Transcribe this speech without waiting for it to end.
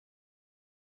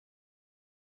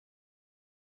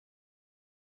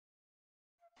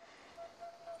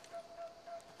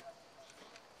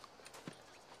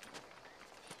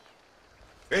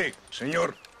Hey,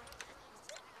 señor.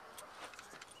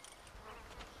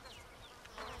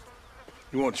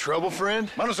 You want trouble,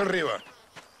 friend? Manos arriba.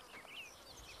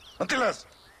 Antelas.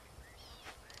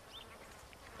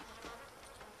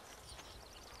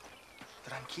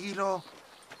 Tranquilo.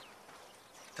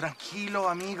 Tranquilo,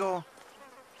 amigo.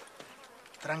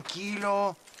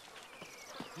 Tranquilo.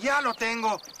 Ya lo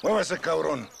tengo. Muévase,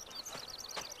 cabrón.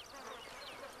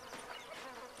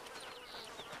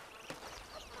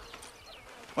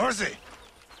 Muévase.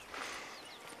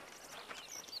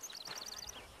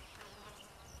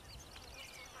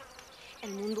 El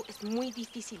mundo es muy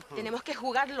difícil. Tenemos que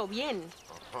jugarlo bien.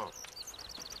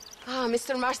 Ah,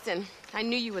 Mr. Marston, I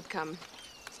knew you would come.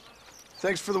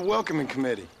 Thanks for the welcoming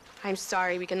committee. I'm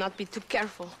sorry, we cannot be too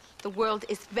careful. The world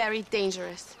is very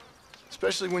dangerous.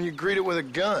 Especially when you greet it with a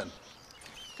gun.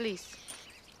 Please.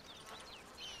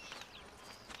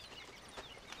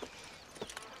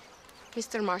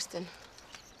 Mr. Marston,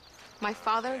 my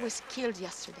father was killed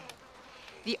yesterday.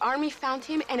 The army found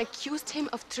him and accused him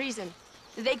of treason.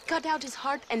 They cut out his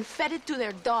heart and fed it to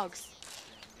their dogs.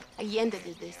 Allende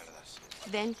did this.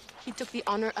 Then he took the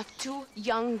honor of 2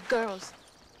 young girls.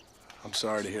 I'm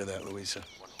sorry to hear that, Luisa.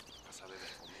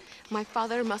 My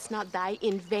father must not die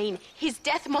in vain. His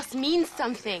death must mean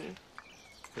something.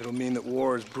 It'll mean that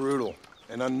war is brutal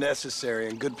and unnecessary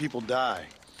and good people die.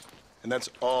 And that's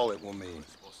all it will mean.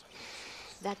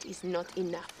 That is not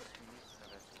enough.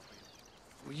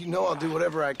 Well, you know I'll do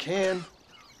whatever I can,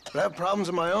 but I have problems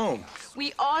of my own.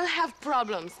 We all have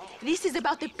problems. This is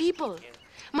about the people.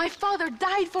 My father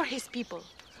died for his people.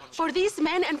 For these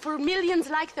men and for millions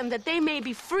like them, that they may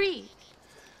be free.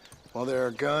 While there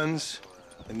are guns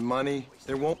and money,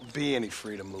 there won't be any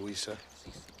freedom, Luisa.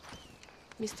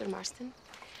 Mr. Marston,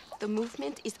 the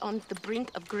movement is on the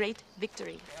brink of great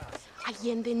victory.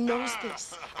 Allende knows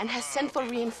this and has sent for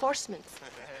reinforcements.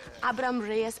 Abraham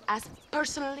Reyes asked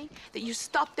personally that you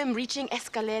stop them reaching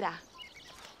Escalera.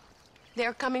 They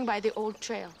are coming by the old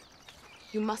trail.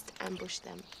 You must ambush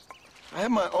them. I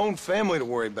have my own family to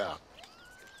worry about.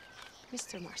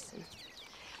 Mr. Marston,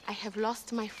 I have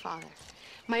lost my father.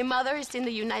 My mother is in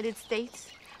the United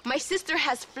States. My sister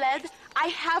has fled. I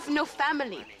have no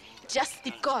family. Just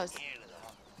because.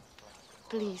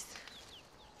 Please.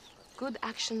 Good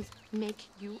actions make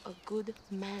you a good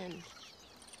man.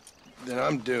 Then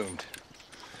I'm doomed.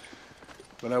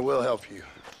 But I will help you,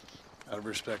 out of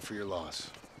respect for your loss.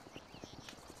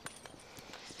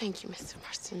 Thank you, Mr.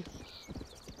 Marston.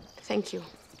 Thank you.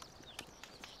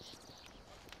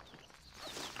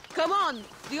 Come on!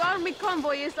 The army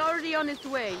convoy is already on its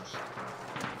way.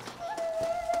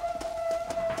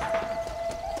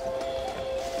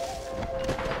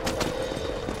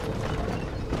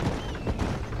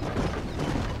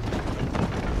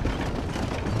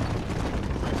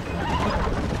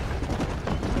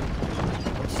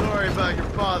 I'm sorry about your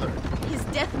father. His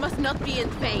death must not be in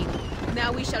vain.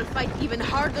 Now we shall fight even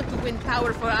harder to win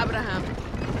power for Abraham.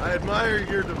 I admire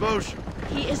your devotion.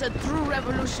 He is a true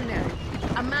revolutionary.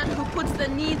 A man who puts the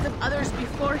needs of others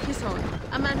before his own.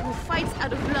 A man who fights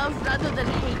out of love rather than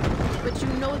hate. But you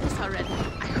know this already.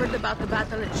 I heard about the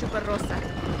battle at Chuparosa.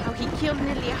 How he killed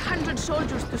nearly 100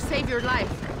 soldiers to save your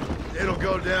life. It'll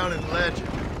go down in legend.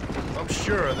 I'm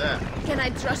sure of that. Can I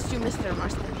trust you, Mr.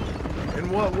 Marston?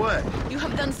 In what way? You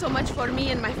have done so much for me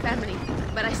and my family.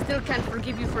 But I still can't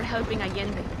forgive you for helping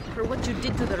Allende. For what you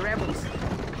did to the rebels.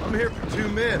 I'm here for 2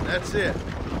 men, that's it.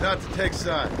 Not to take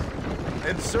sides.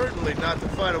 And certainly not to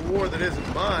fight a war that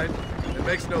isn't mine. It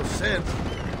makes no sense.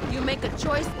 You make a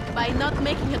choice by not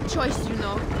making a choice, you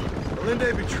know.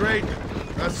 Allende betrayed me.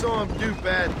 I saw him do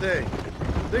bad things.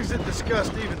 Things that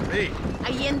disgust even me.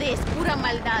 Allende es pura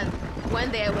maldad.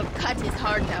 One day I will cut his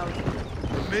heart out.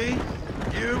 Me,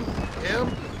 you,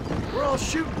 him, we're all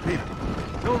shooting people.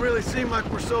 Don't really seem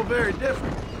like we're so very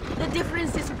different. The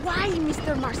difference is why,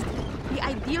 Mr. Marston. The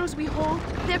ideals we hold,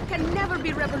 there can never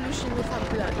be revolution without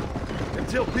blood.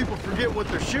 Until people forget what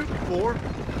they're shooting for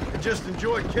and just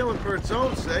enjoy killing for its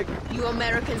own sake. You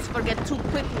Americans forget too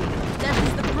quickly. That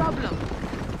is the problem.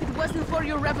 If it wasn't for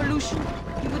your revolution,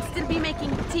 you would still be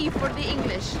making tea for the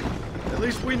English. At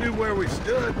least we knew where we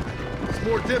stood. It's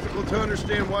more difficult to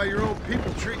understand why your own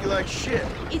people treat you like shit.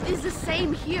 It is the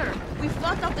same here. We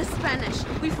fought off the Spanish.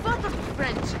 We fought off the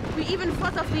French. We even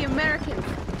fought off the Americans.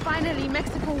 Finally,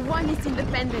 Mexico won its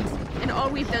independence, and all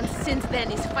we've done since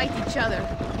then is fight each other.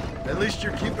 At least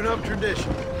you're keeping up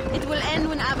tradition. It will end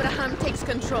when Abraham takes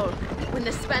control. When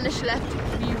the Spanish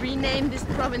left, we renamed this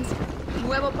province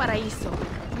Nuevo Paraíso,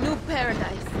 New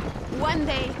Paradise. One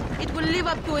day, it will live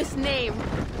up to its name.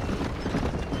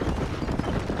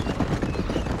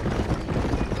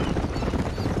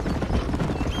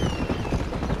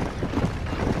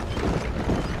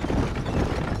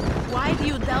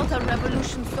 about our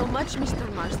revolution so much,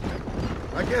 Mr. Marston?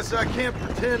 I guess I can't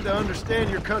pretend to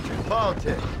understand your country's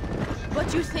politics.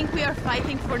 But you think we are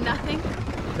fighting for nothing?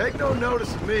 Take no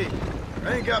notice of me.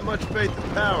 I ain't got much faith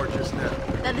in power just now.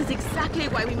 That is exactly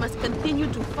why we must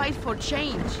continue to fight for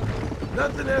change.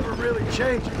 Nothing ever really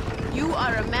changes. You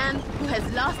are a man who has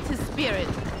lost his spirit.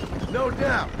 No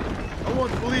doubt. I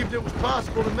once believed it was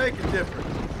possible to make a difference.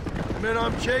 The men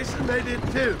I'm chasing, they did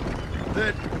too.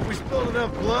 That if we spilled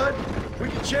enough blood, we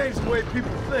could change the way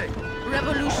people think.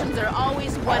 Revolutions are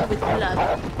always won with blood.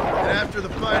 And after the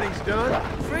fighting's done,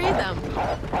 Freedom.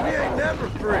 we ain't never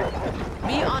free.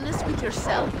 Be honest with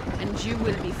yourself, and you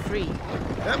will be free.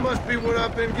 That must be what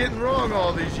I've been getting wrong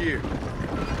all these years.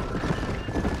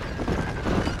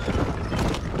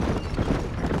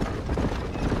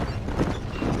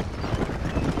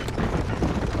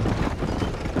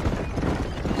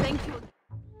 Thank you.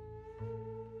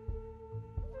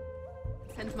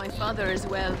 And my father as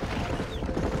well.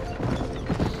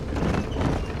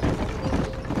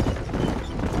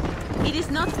 It is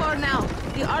not far now.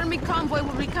 The army convoy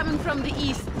will be coming from the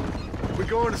east. We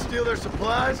going to steal their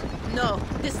supplies? No,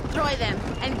 destroy them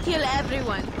and kill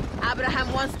everyone.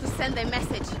 Abraham wants to send a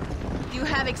message. Do you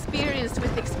have experience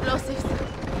with explosives?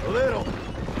 A little.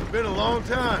 It's been a long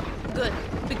time. Good,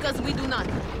 because we do not.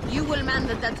 You will man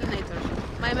the detonator.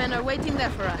 My men are waiting there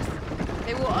for us.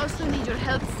 They will also need your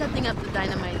help setting up the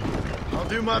dynamite. I'll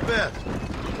do my best.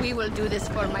 We will do this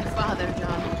for my father,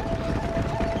 John.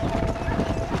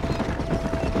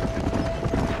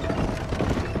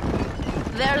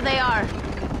 There they are.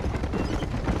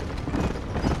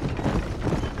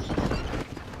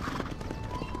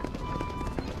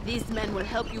 These men will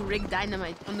help you rig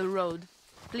dynamite on the road.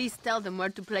 Please tell them where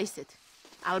to place it.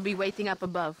 I'll be waiting up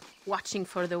above, watching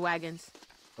for the wagons.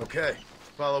 Okay,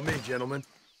 follow me, gentlemen.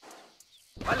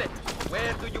 Vale,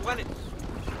 where do you want it?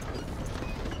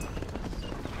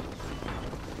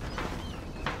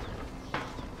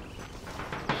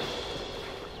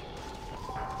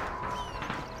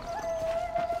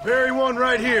 Bury one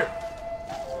right here.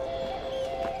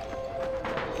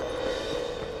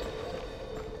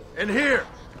 And here.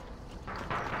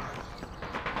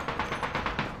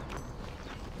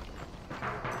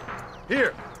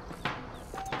 Here.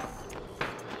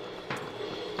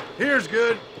 Here's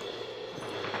good.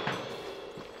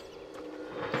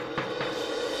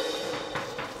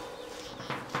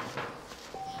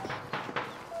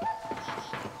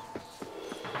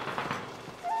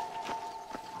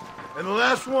 And the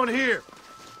last one here.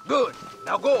 Good.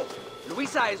 Now go.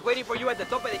 Luisa is waiting for you at the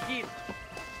top of the hill.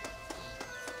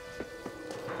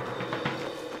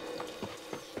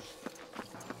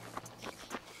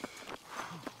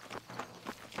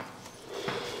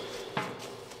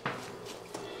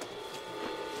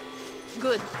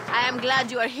 Good. I am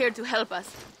glad you are here to help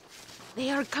us. They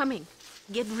are coming.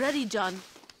 Get ready, John.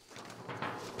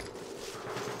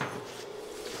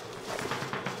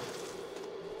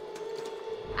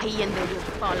 Allende will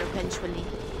fall eventually.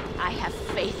 I have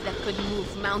faith that could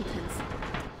move mountains.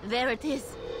 There it is.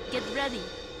 Get ready.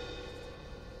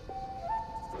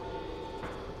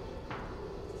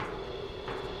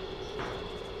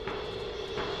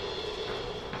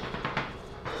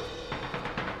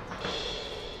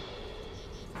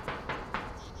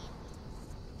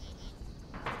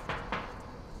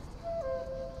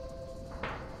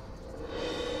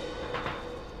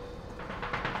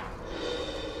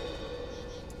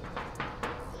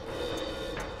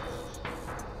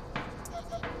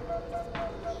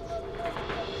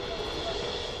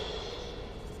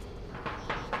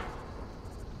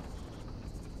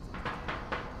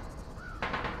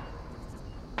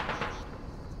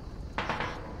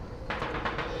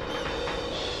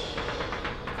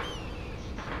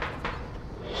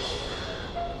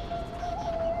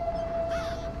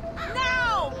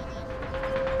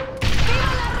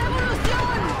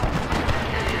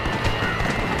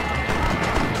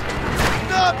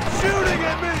 Shooting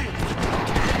at me!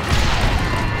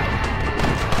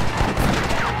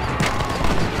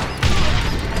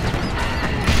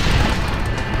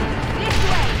 This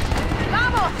way!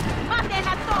 Vamos! Maten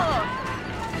a todos!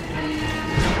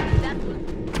 That one.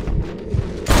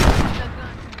 The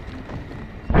gun.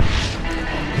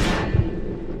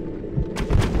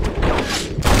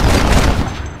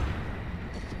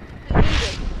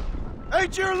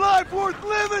 Ain't your life worth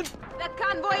living? The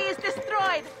convoy is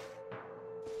destroyed!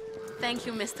 Thank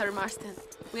you, Mr. Marston.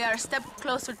 We are a step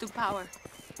closer to power.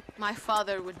 My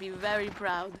father would be very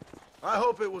proud. I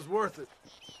hope it was worth it.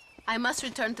 I must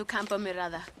return to Campo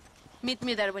Mirada. Meet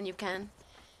me there when you can.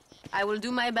 I will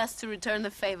do my best to return the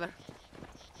favor.